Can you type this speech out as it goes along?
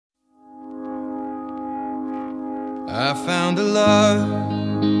I found a love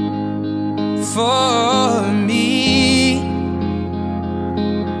for me.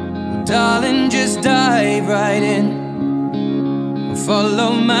 Well, darling, just dive right in and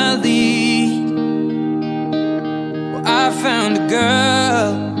follow my lead. Well, I found a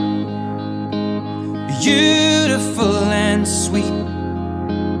girl, beautiful and sweet.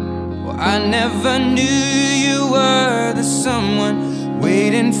 Well, I never knew you were the someone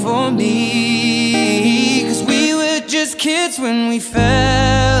waiting for me. 'Cause we were just kids when we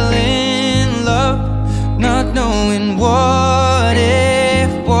fell in love, not knowing what it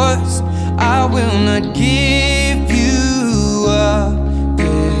was. I will not give you up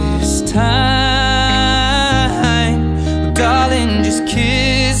this time. Oh, darling, just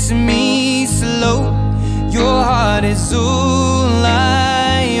kiss me slow. Your heart is all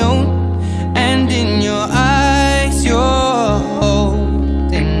I own, and in your eyes you're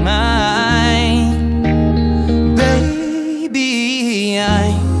holding mine. Baby,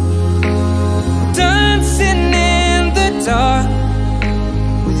 I'm dancing in the dark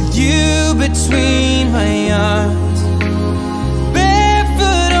with you between my arms,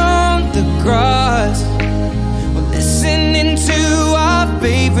 barefoot on the grass. We're listening to our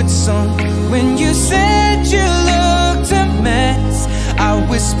favorite song. When you said you looked a mess, I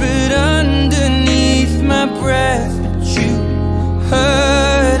whispered underneath my breath, but you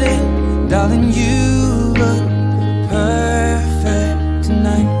heard it. Darling, you look perfect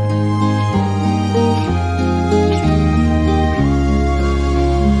tonight.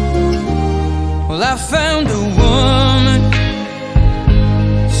 Well, I found a woman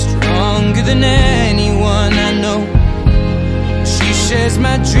stronger than anyone I know. She shares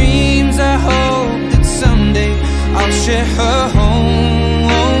my dreams. I hope that someday I'll share her home.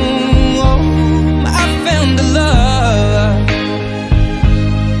 I found a love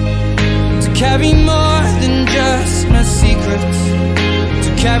to carry more than just my secrets,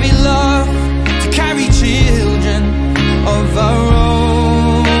 to carry love, to carry children of our